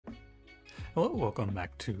Hello, welcome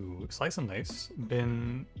back to Slice and Dice.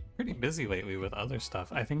 Been pretty busy lately with other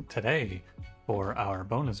stuff. I think today, for our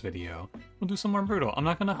bonus video, we'll do some more Brutal. I'm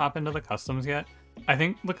not going to hop into the customs yet. I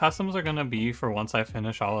think the customs are going to be for once I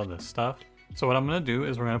finish all of this stuff. So what I'm going to do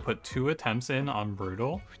is we're going to put 2 attempts in on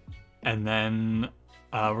Brutal, and then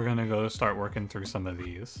we're going to go start working through some of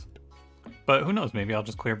these. But who knows, maybe I'll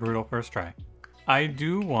just clear Brutal first try. I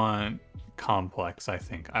do want Complex, I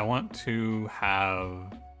think. I want to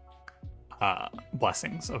have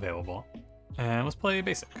blessings available. And let's play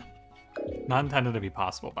basic. Not intended to be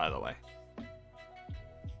possible, by the way.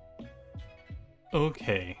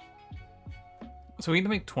 Okay. So we need to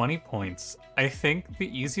make 20 points. I think the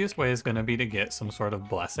easiest way is going to be to get some sort of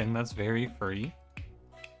blessing that's very free.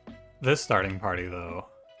 This starting party, though,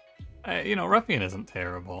 you know, Ruffian isn't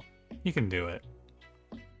terrible. You can do it.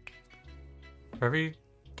 For every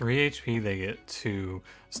 3 HP they get 2.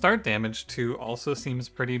 Start damage 2 also seems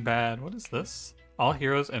pretty bad. What is this? All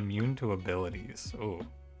heroes immune to abilities. Oh.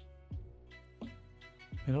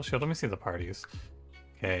 Middle shield. Let me see the parties.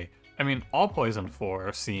 Okay. I mean, all poison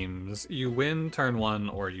 4 seems you win turn 1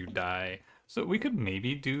 or you die. So we could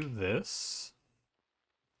maybe do this.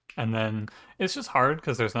 And then it's just hard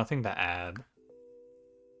because there's nothing to add.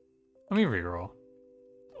 Let me reroll.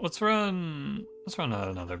 Let's run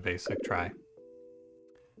another basic try.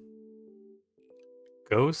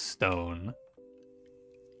 Ghost Stone.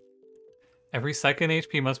 Every second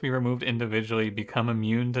HP must be removed individually. Become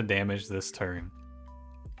immune to damage this turn.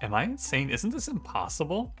 Am I insane? Isn't this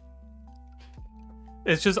impossible?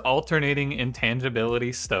 It's just alternating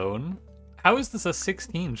intangibility stone. How is this a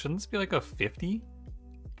 16? Shouldn't this be like a 50?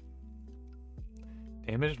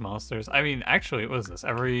 Damaged monsters. I mean, actually, what is this?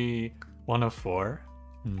 Every 1 of 4?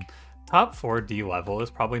 Top 4 D level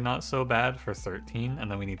is probably not so bad for 13,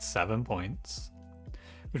 and then we need 7 points.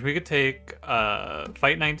 Which we could take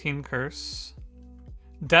Fight 19 Curse.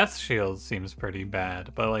 Death Shield seems pretty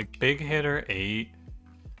bad, but like Big Hitter 8.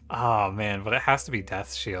 Oh man, but it has to be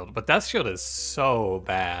Death Shield. But Death Shield is so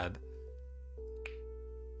bad.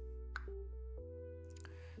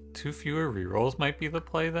 2 fewer rerolls might be the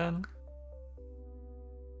play then.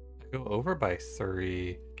 I go over by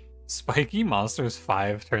 3. Spiky Monsters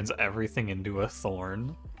 5 turns everything into a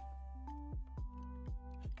thorn.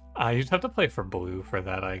 You just have to play for blue for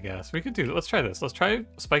that, I guess. We could do. Let's try this. Let's try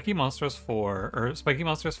Spiky Monsters 4 or Spiky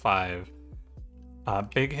Monsters 5.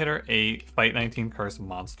 Big Hitter 8. Fight 19 Curse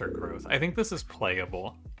Monster Growth. I think this is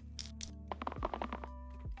playable,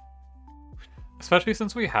 especially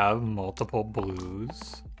since we have multiple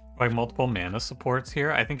blues, like multiple mana supports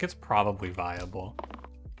here. I think it's probably viable.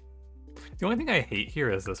 The only thing I hate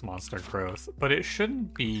here is this Monster Growth, but it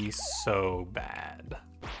shouldn't be so bad.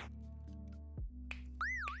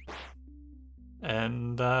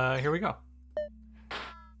 And here we go.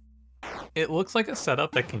 It looks like a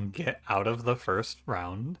setup that can get out of the first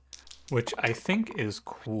round, which I think is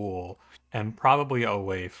cool and probably a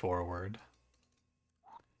way forward.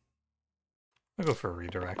 I'll go for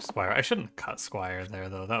redirect Squire. I shouldn't cut Squire there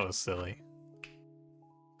though, that was silly.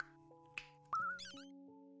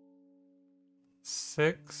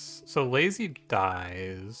 6. So Lazy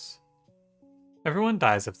dies. Everyone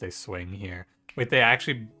dies if they swing here. Wait, they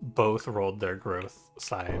actually both rolled their growth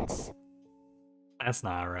sides. That's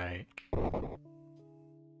not right.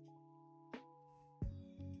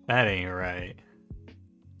 That ain't right.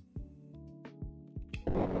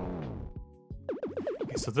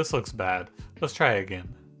 Okay, so this looks bad. Let's try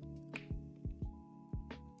again.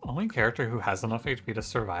 Only character who has enough HP to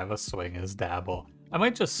survive a swing is Dabble. I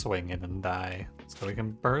might just swing it and die. So we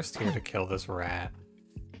can burst here to kill this rat.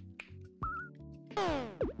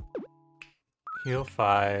 Heal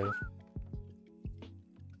 5.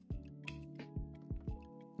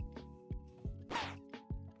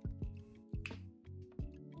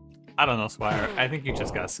 I don't know, Squire. I think you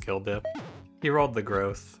just got skill dip. He rolled the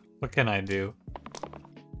growth. What can I do?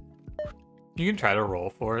 You can try to roll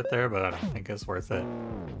for it there, but I don't think it's worth it.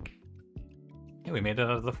 Yeah, we made it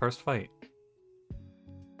out of the first fight.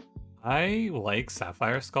 I like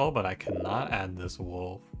Sapphire Skull, but I cannot add this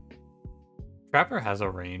wolf. Trapper has a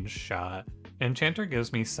ranged shot. Enchanter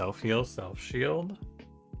gives me self-heal, self-shield.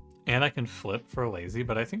 And I can flip for Lazy,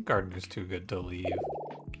 but I think Gardener's too good to leave.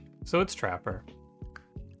 So it's Trapper.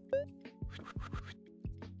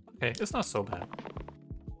 Okay, it's not so bad.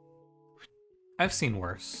 I've seen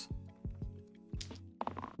worse.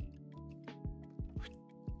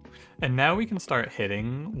 And now we can start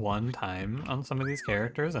hitting 1 time on some of these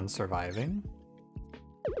characters and surviving.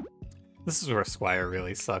 This is where Squire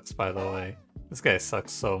really sucks, by the way. This guy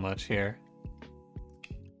sucks so much here.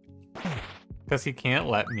 Because he can't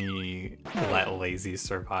let me let Lazy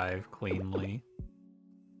survive cleanly.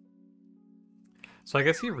 So I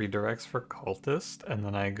guess he redirects for Cultist, and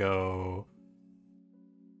then I go...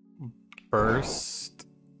 Burst...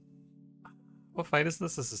 What fight is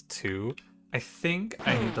this? This is 2. I think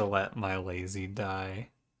I need to let my Lazy die.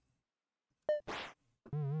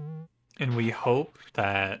 And we hope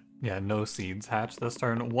that, yeah, no seeds hatch this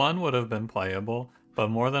turn. 1 would have been playable, but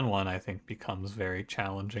more than 1 I think becomes very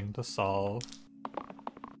challenging to solve.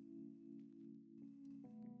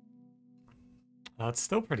 It's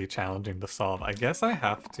still pretty challenging to solve. I guess I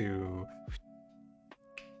have to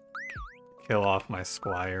kill off my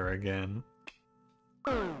Squire again.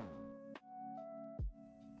 I'm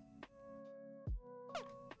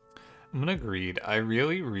gonna greed. I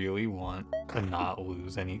really, really want to not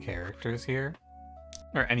lose any characters here.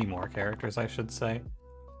 Or any more characters, I should say.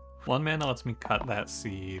 1 mana lets me cut that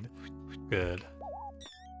seed. Good.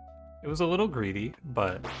 It was a little greedy,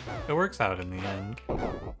 but it works out in the end.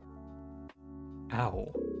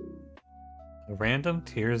 Ow. A random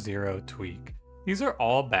tier 0 tweak. These are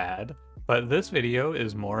all bad, but this video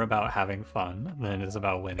is more about having fun than it is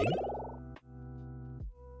about winning.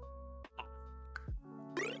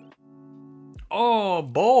 Oh,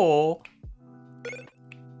 bowl!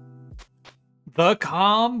 The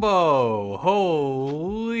combo!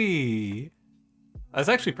 Holy! That's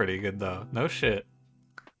actually pretty good though. No shit.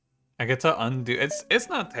 I get to undo. It's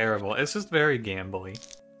not terrible. It's just very gambly.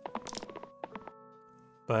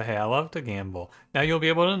 But hey, I love to gamble. Now you'll be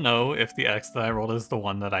able to know if the X that I rolled is the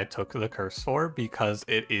one that I took the curse for because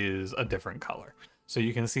it is a different color. So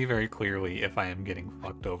you can see very clearly if I am getting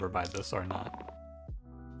fucked over by this or not.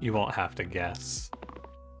 You won't have to guess.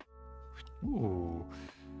 Ooh.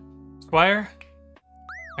 Squire,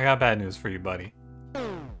 I got bad news for you, buddy.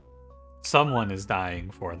 Someone is dying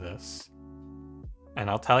for this. And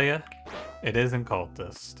I'll tell you, it isn't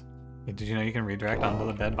Cultist. Did you know you can redirect onto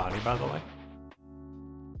the dead body, by the way?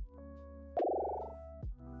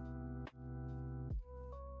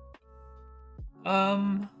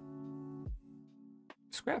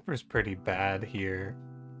 Scrapper's pretty bad here.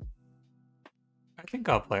 I think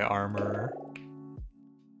I'll play Armorer.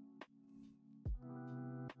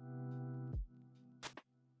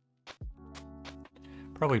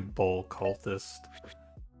 Probably Bowl Cultist.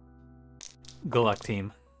 Good luck,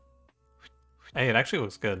 team. Hey, it actually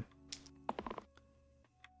looks good.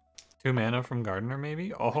 2 mana from Gardener,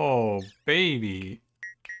 maybe? Oh, baby!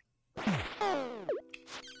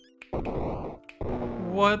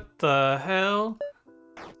 What the hell?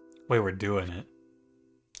 Wait, we're doing it.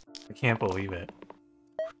 I can't believe it.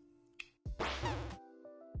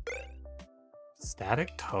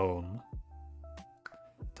 Static Tome.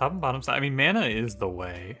 Top and bottom side. I mean, mana is the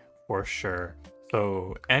way, for sure.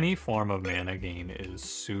 So any form of mana gain is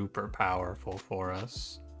super powerful for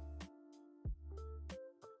us.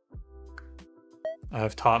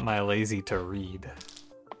 I've taught my Lazy to read.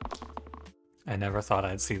 I never thought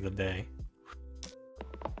I'd see the day.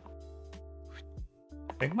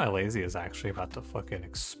 I think my Lazy is actually about to fucking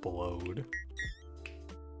explode.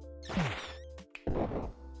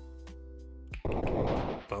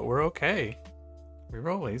 But we're okay. We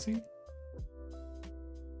roll Lazy?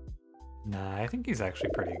 Nah, I think he's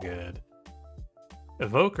actually pretty good.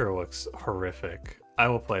 Evoker looks horrific. I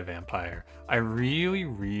will play Vampire. I really,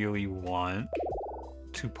 really want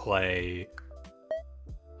to play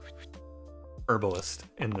Herbalist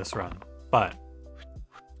in this run, but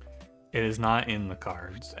it is not in the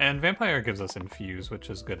cards. And Vampire gives us Infuse, which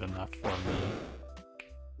is good enough for me.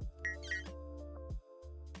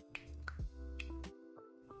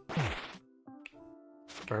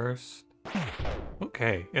 First.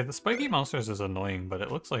 Okay, yeah, the spiky monsters is annoying, but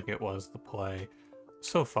it looks like it was the play.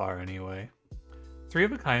 So far, anyway. 3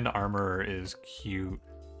 of a kind Armorer is cute,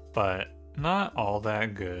 but not all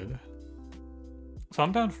that good. So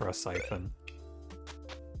I'm down for a Siphon.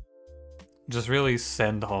 Just really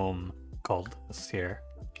send home Cultist here.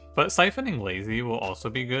 But siphoning Lazy will also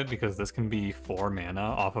be good because this can be 4 mana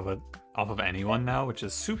off of anyone now, which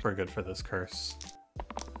is super good for this curse.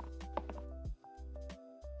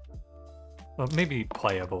 Well, maybe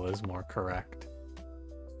playable is more correct.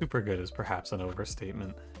 Super good is perhaps an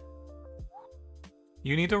overstatement.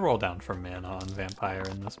 You need to roll down for mana on Vampire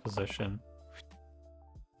in this position.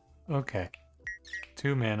 Okay.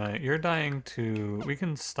 2 mana. You're dying to... We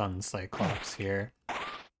can stun Cyclops here.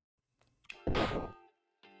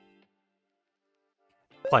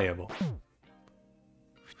 Playable.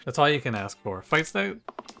 That's all you can ask for. Fights that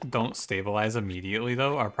don't stabilize immediately,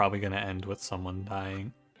 though, are probably going to end with someone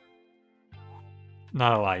dying.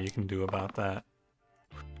 Not a lot you can do about that.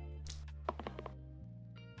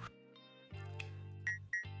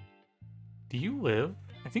 Do you live?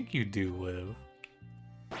 I think you do live.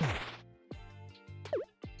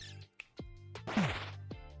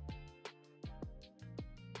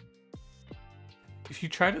 If you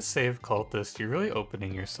try to save cultist, you're really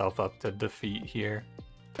opening yourself up to defeat here.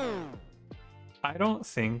 I don't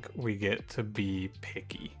think we get to be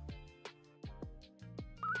picky.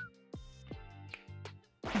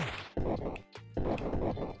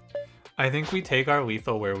 I think we take our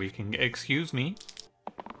lethal where we can. Excuse me.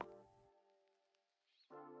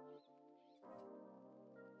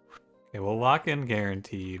 Okay, we'll lock in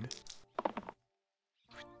guaranteed.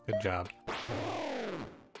 Good job.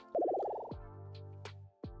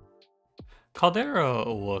 Caldera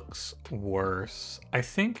looks worse. I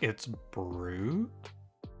think it's Brute.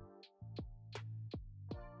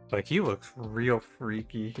 Like, he looks real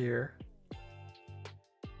freaky here.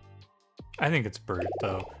 I think it's Brute,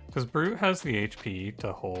 though, because Brute has the HP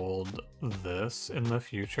to hold this in the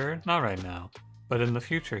future. Not right now, but in the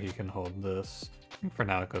future he can hold this. I think for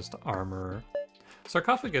now it goes to Armorer.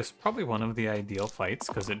 Sarcophagus, probably one of the ideal fights,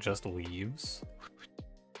 because it just leaves.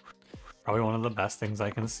 Probably one of the best things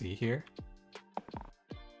I can see here.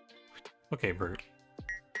 Okay, Brute.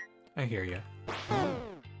 I hear ya.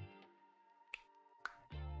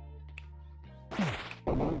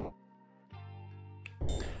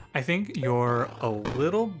 I think you're a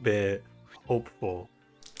little bit hopeful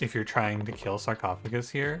if you're trying to kill Sarcophagus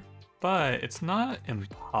here, but it's not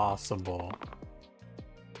impossible.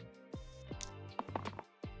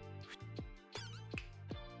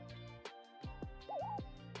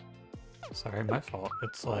 Sorry, my fault.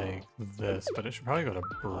 It's like this, but it should probably go to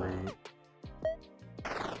Brute.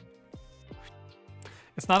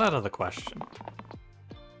 It's not out of the question.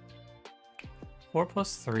 4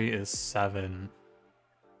 plus 3 is 7.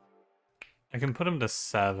 I can put him to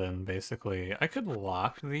 7, basically. I could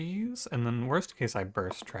lock these, and then worst case I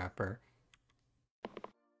burst Trapper.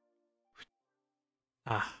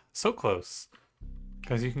 Ah, so close.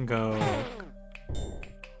 Because you can go...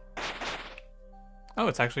 Oh,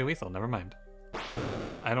 it's actually lethal, never mind.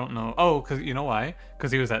 I don't know. Oh, because you know why?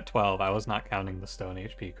 Because he was at 12. I was not counting the stone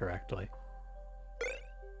HP correctly.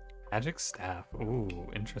 Magic Staff. Ooh,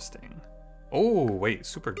 interesting. Oh, wait,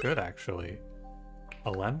 super good, actually.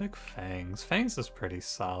 Alembic Fangs. Fangs is pretty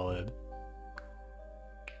solid.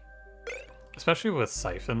 Especially with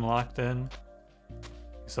Siphon locked in.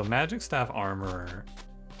 So Magic Staff Armorer.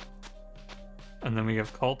 And then we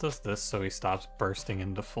give Cultist this so he stops bursting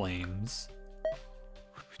into flames.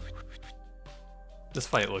 This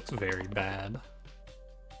fight looks very bad.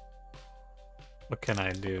 What can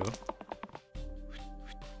I do?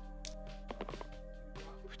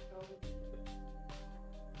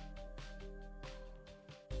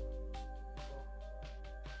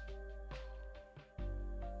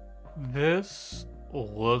 This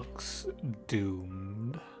looks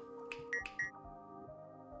doomed.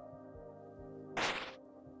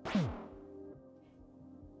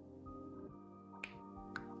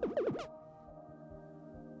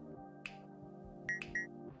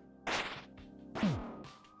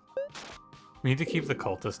 We need to keep the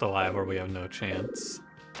cultist alive or we have no chance.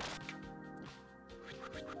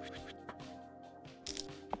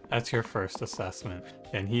 That's your first assessment.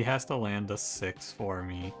 And he has to land a 6 for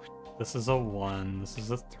me. This is a 1, this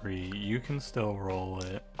is a 3. You can still roll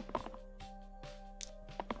it.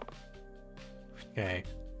 Okay.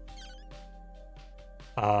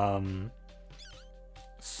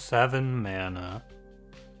 7 mana.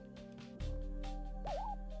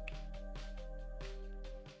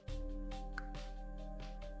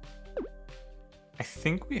 I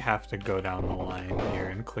think we have to go down the line here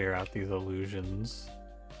and clear out these illusions.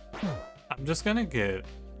 I'm just gonna get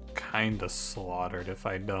kinda slaughtered if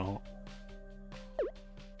I don't.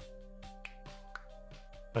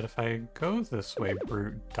 But if I go this way,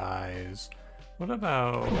 Brute dies. What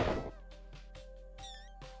about...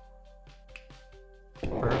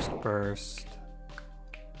 Burst.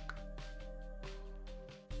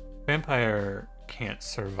 Vampire can't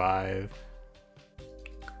survive.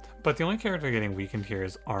 But the only character getting weakened here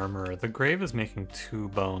is Armor. The Grave is making 2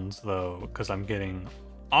 bones, though, because I'm getting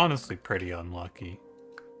honestly pretty unlucky.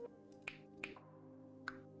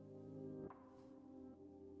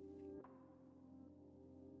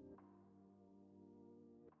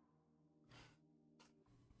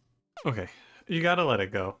 Okay, you gotta let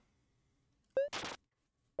it go.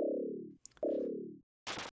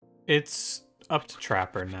 It's up to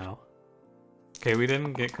Trapper now. Okay, we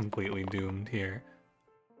didn't get completely doomed here.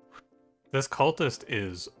 This cultist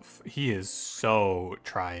he is so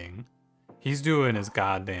trying. He's doing his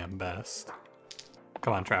goddamn best.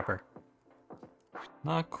 Come on, Trapper.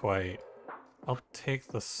 Not quite. I'll take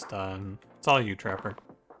the stun. It's all you, Trapper.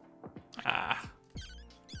 Ah.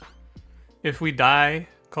 If we die,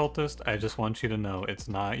 Cultist, I just want you to know it's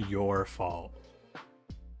not your fault.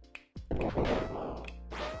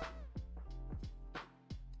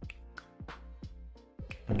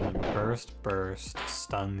 And then burst,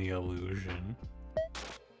 stun the illusion.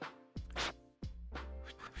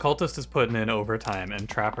 Cultist is putting in overtime, and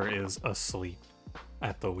Trapper is asleep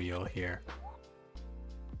at the wheel here.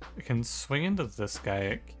 We can swing into this guy.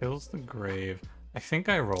 It kills the grave. I think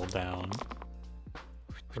I roll down.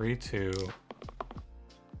 3, 2,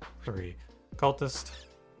 3. Cultist,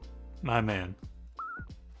 my man.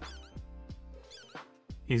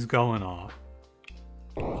 He's going off.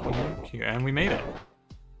 And we made it.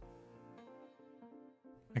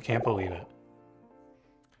 I can't believe it.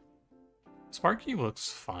 Sparky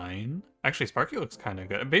looks fine. Actually, Sparky looks kind of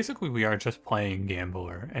good. Basically, we are just playing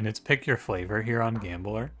Gambler, and it's pick your flavor here on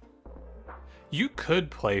Gambler. You could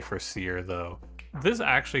play for Seer, though. This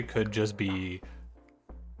actually could just be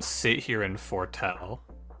sit here and foretell.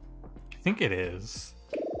 I think it is.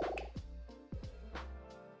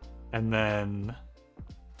 And then...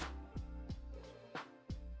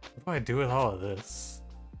 what do I do with all of this?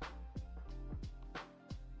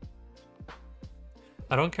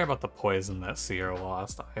 I don't care about the poison that Seer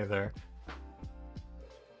lost either.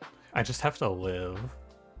 I just have to live.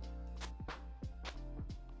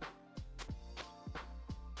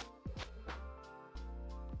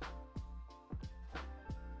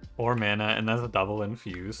 Four mana, and that's a double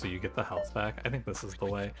infuse, so you get the health back. I think this is the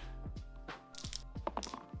way.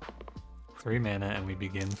 3 mana, and we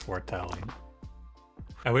begin foretelling.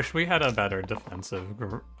 I wish we had a better defensive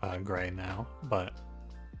gray now, but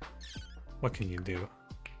what can you do?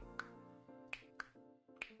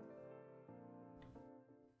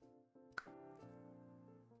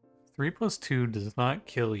 Three plus 2 does not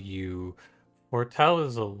kill you. Foretell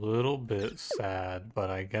is a little bit sad,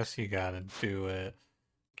 but I guess you gotta do it.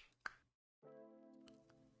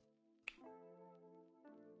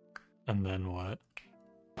 And then what?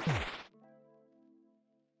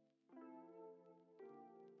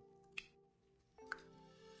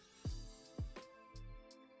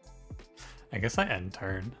 I guess I end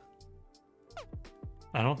turn.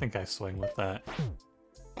 I don't think I swing with that.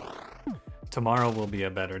 Tomorrow will be a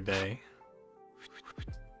better day.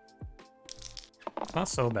 It's not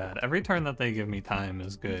so bad. Every turn that they give me time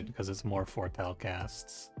is good because it's more foretell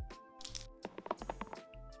casts.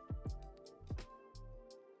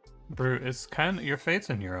 Brute, it's kind of, your fate's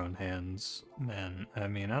in your own hands, man. I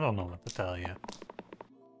mean, I don't know what to tell you.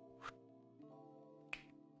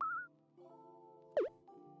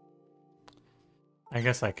 I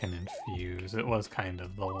guess I can infuse. It was kind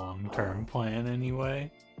of the long-term plan anyway.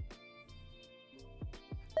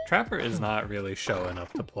 Trapper is not really showing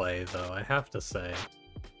up to play, though, I have to say.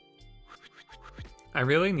 I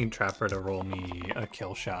really need Trapper to roll me a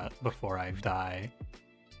kill shot before I die.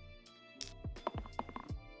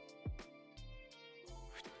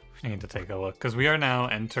 I need to take a look, because we are now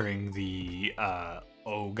entering the,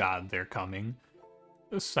 oh god, they're coming,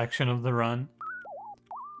 section of the run.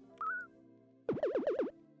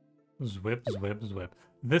 Zwip, zwip, zwip.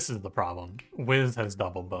 This is the problem. Wiz has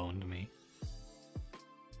double boned me.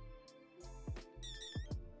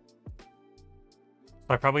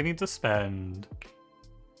 So I probably need to spend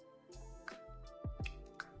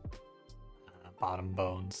bottom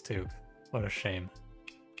bones too. What a shame.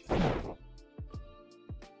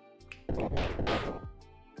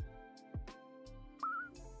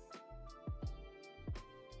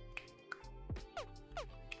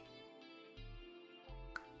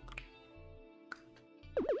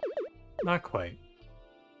 Not quite.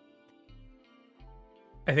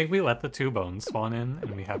 I think we let the 2 bones spawn in,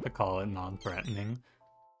 and we have to call it non-threatening.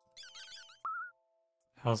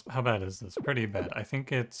 How bad is this? Pretty bad. I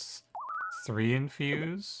think it's 3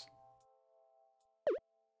 infuse.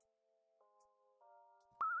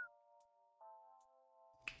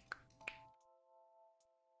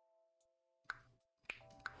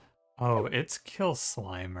 Oh, it's Kill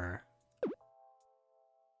Slimer,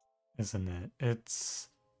 isn't it? It's...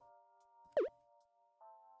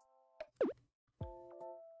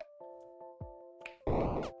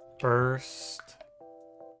 Burst...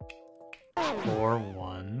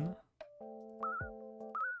 4-1.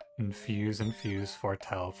 Infuse, infuse,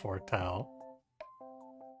 foretell, foretell.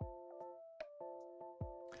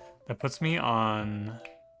 That puts me on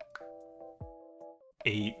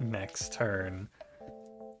 8 next turn,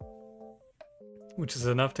 which is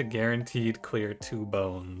enough to guaranteed clear 2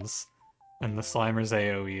 bones. And the Slimer's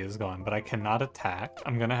AoE is gone, but I cannot attack.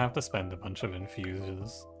 I'm gonna have to spend a bunch of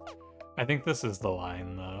infuses. I think this is the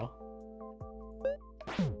line, though.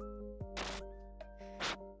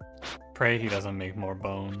 Pray he doesn't make more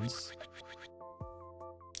bones.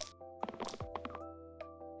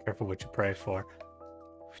 Careful what you pray for.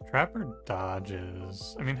 Trapper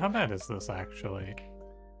dodges. I mean, how bad is this actually?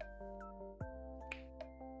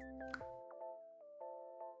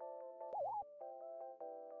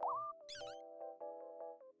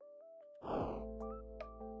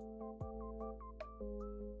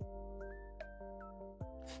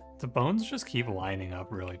 The bones just keep lining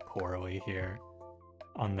up really poorly here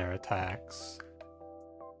on their attacks.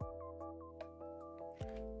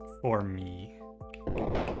 For me.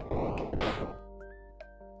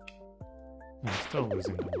 I'm still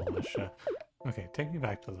losing the militia. Okay, take me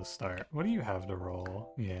back to the start. What do you have to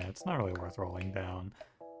roll? Yeah, it's not really worth rolling down.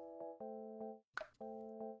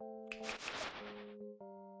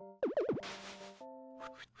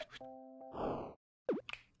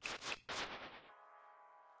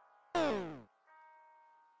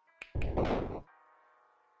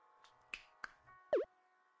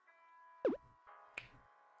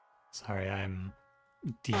 Sorry, I'm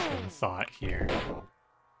deep in thought here.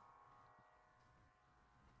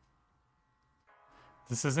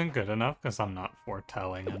 This isn't good enough because I'm not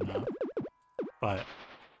foretelling enough, but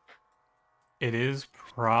it is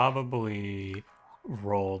probably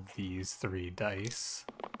rolled these 3 dice.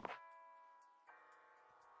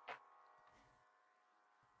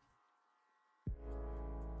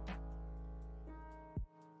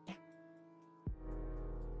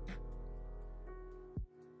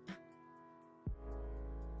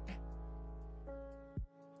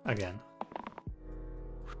 Again.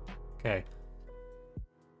 Okay.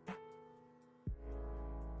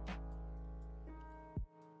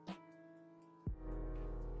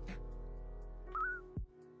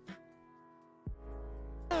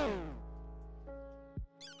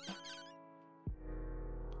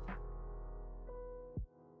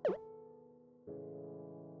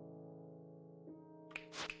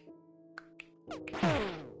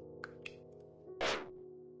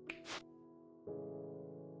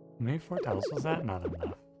 How many foretells was that? Not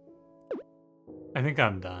enough. I think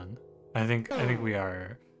I'm done. I think we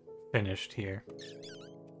are finished here.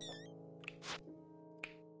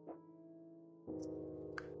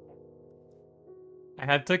 I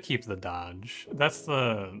had to keep the dodge. That's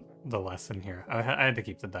the lesson here. I had to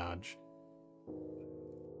keep the dodge.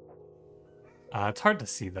 It's hard to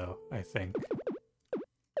see though, I think.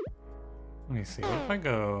 Let me see. What if I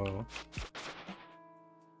go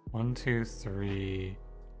 1, 2, 3.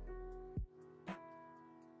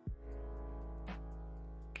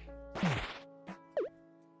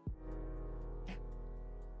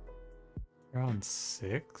 Around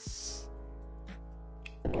 6?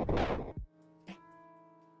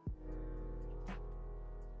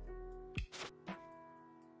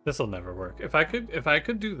 This'll never work. If I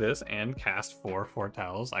could do this and cast 4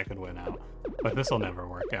 foretells, I could win out. But this'll never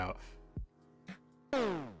work out.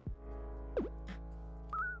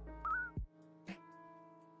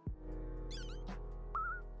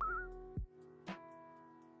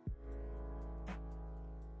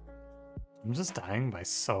 I'm just dying by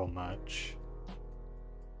so much.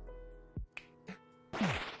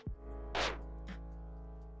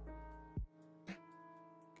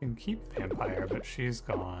 Can keep Vampire, but she's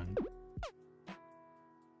gone.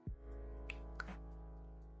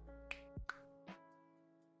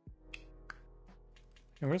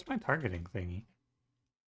 Hey, where's my targeting thingy?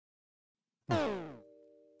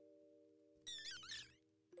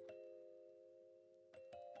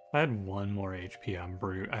 If I had 1 more HP on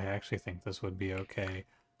Brute, I actually think this would be okay.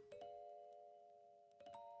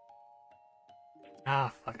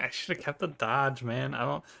 Ah, fuck, I should have kept the dodge, man.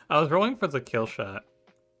 I was rolling for the kill shot.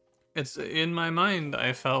 It's in my mind,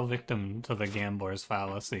 I fell victim to the gambler's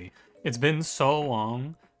fallacy. It's been so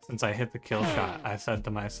long since I hit the kill shot. I said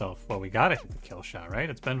to myself, well, we gotta hit the kill shot, right?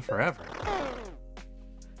 It's been forever.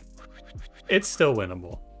 It's still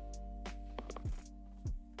winnable.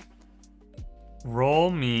 Roll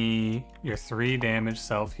me your 3 damage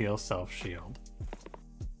self-heal, self-shield.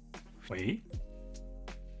 Wait.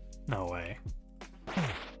 No way.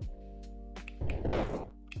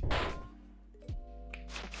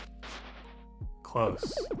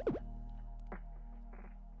 Close.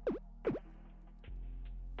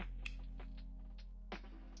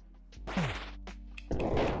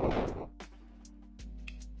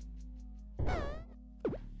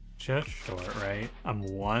 Just short, right? I'm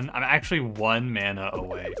actually 1 mana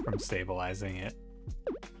away from stabilizing it.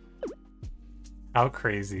 How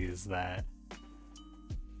crazy is that?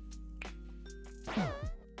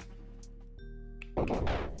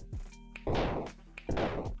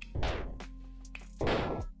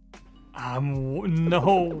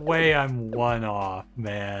 No way I'm 1 off,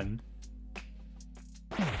 man.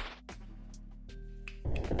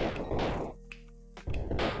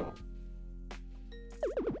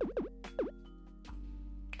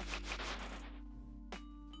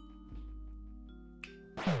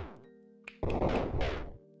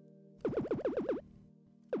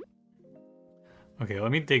 Okay,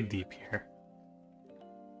 let me dig deep here.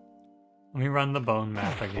 Let me run the bone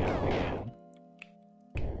math again.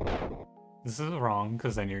 This is wrong,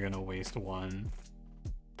 because then you're gonna waste one.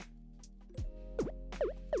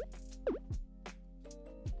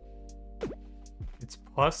 It's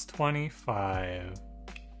plus 25.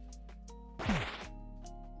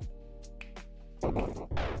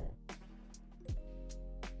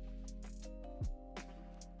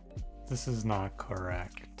 This is not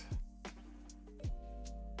correct.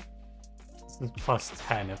 This is plus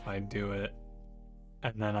 10 if I do it.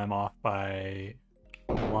 And then I'm off by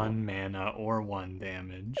 1 mana or 1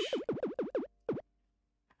 damage.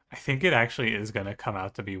 I think it actually is going to come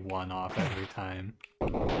out to be 1 off every time.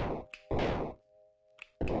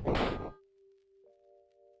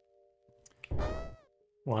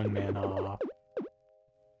 One mana off.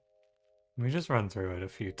 Let me just run through it a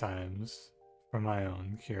few times for my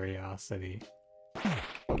own curiosity.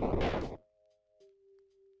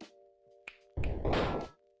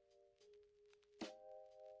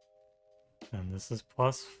 And this is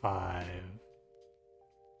plus 5.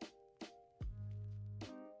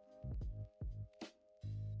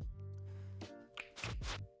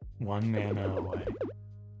 One mana away.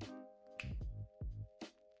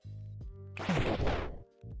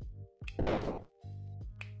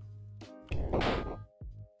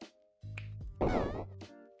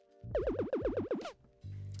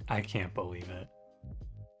 I can't believe it.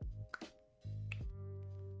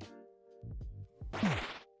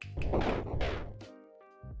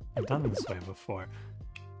 I've done this way before.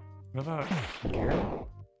 What about here?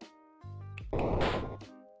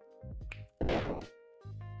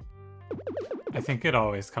 I think it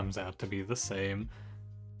always comes out to be the same.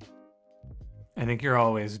 I think you're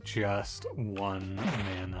always just 1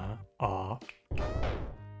 mana off.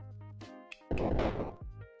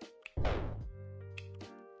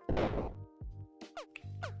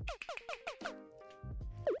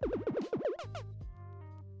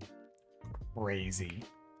 Crazy.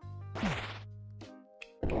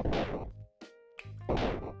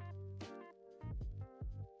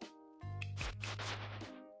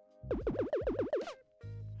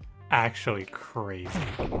 Actually crazy.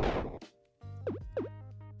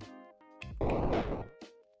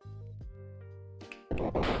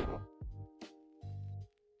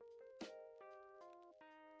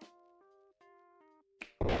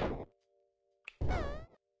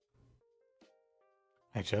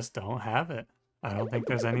 I just don't have it. I don't think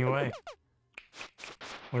there's any way.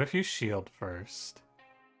 What if you shield first?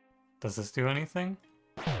 Does this do anything?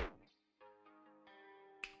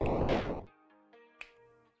 I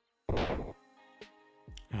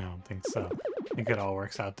don't think so. I think it all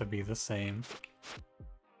works out to be the same.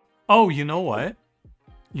 Oh, you know what?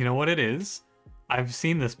 You know what it is? I've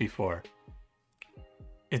seen this before.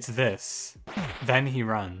 It's this. Then he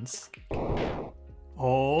runs.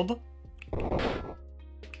 Hold.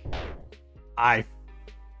 I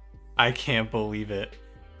can't believe it.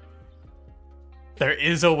 There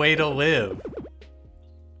is a way to live.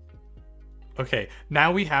 Okay,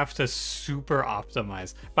 now we have to super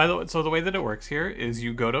optimize. By the way, so the way that it works here is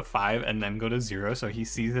you go to 5 and then go to 0, so he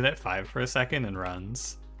sees it at 5 for a second and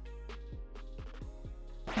runs.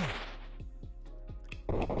 And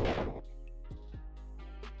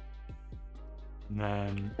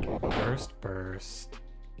then burst.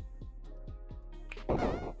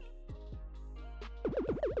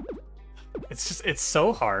 It's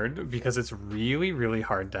so hard because it's really, really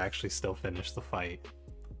hard to actually still finish the fight.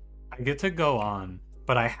 I get to go on,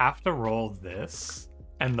 but I have to roll this,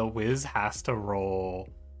 and the Wiz has to roll...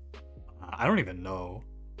 I don't even know,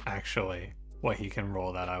 actually, what he can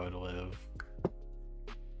roll that I would live.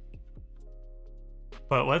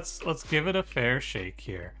 But let's give it a fair shake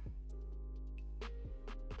here.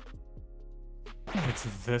 It's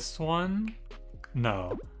this one?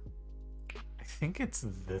 No. I think it's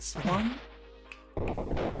this one?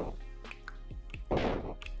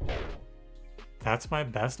 That's my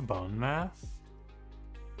best bone math?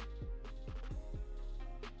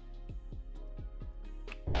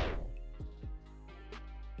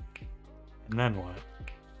 And then what?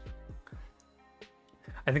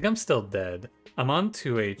 I think I'm still dead. I'm on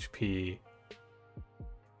 2 HP.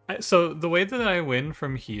 So the way that I win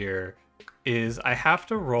from here is I have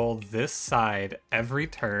to roll this side every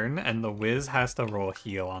turn, and the Wiz has to roll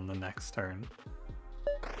heal on the next turn.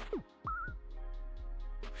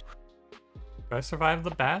 Do I survive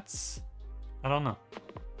the bats? I don't know.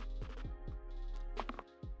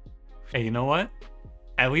 Hey, you know what?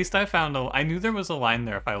 At least I found I knew there was a line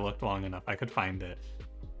there if I looked long enough. I could find it.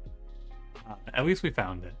 At least we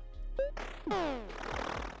found it.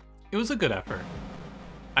 It was a good effort,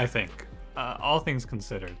 I think. all things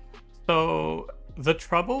considered. So the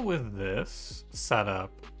trouble with this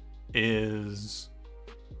setup is,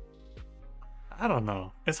 I don't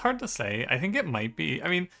know. It's hard to say. I think it might be. I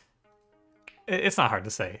mean, it's not hard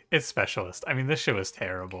to say. It's specialist. I mean, this show is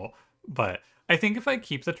terrible, but I think if I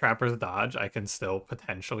keep the Trapper's Dodge, I can still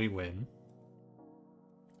potentially win.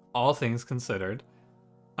 All things considered,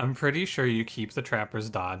 I'm pretty sure you keep the Trapper's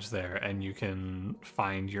Dodge there and you can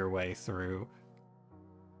find your way through.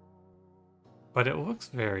 But it looks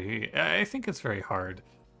I think it's very hard.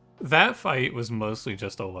 That fight was mostly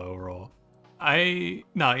just a low roll.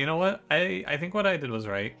 No, you know what? I think what I did was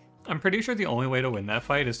right. I'm pretty sure the only way to win that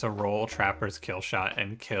fight is to roll Trapper's kill shot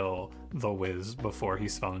and kill the Wiz before he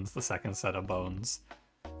spawns the second set of bones.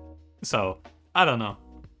 So, I don't know.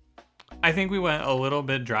 I think we went a little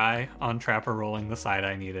bit dry on Trapper rolling the side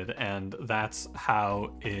I needed, and that's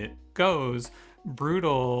how it goes.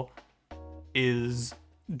 Brutal is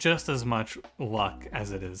just as much luck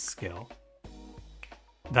as it is skill.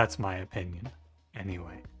 That's my opinion.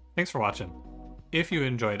 Anyway, thanks for watching. If you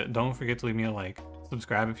enjoyed it, don't forget to leave me a like,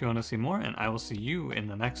 subscribe if you want to see more, and I will see you in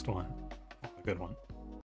the next one. Have a good one.